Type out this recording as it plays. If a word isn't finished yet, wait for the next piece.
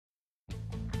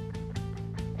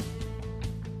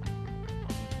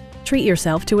Treat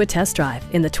yourself to a test drive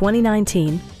in the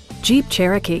 2019 Jeep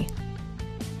Cherokee.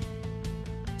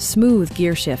 Smooth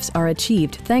gear shifts are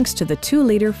achieved thanks to the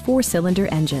 2-liter 4-cylinder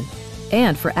engine.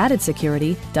 And for added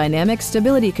security, dynamic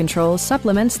stability control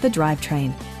supplements the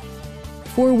drivetrain.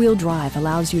 4-wheel drive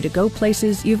allows you to go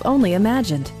places you've only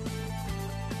imagined.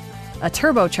 A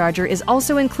turbocharger is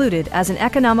also included as an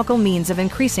economical means of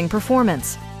increasing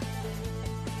performance.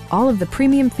 All of the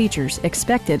premium features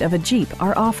expected of a Jeep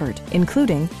are offered,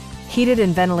 including heated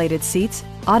and ventilated seats,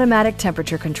 automatic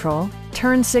temperature control,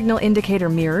 turn signal indicator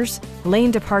mirrors,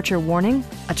 lane departure warning,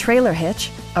 a trailer hitch,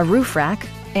 a roof rack,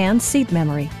 and seat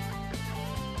memory.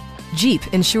 Jeep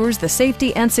ensures the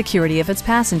safety and security of its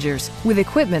passengers with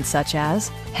equipment such as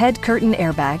head curtain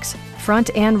airbags, front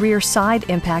and rear side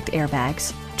impact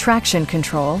airbags, traction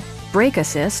control, brake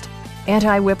assist,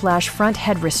 anti-whiplash front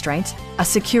head restraints, a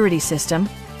security system,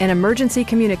 an emergency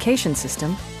communication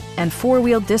system, and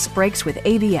 4-wheel disc brakes with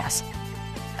ABS.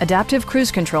 Adaptive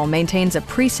Cruise Control maintains a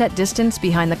preset distance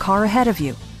behind the car ahead of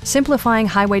you, simplifying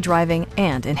highway driving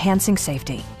and enhancing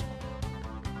safety.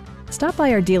 Stop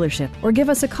by our dealership or give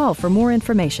us a call for more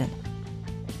information.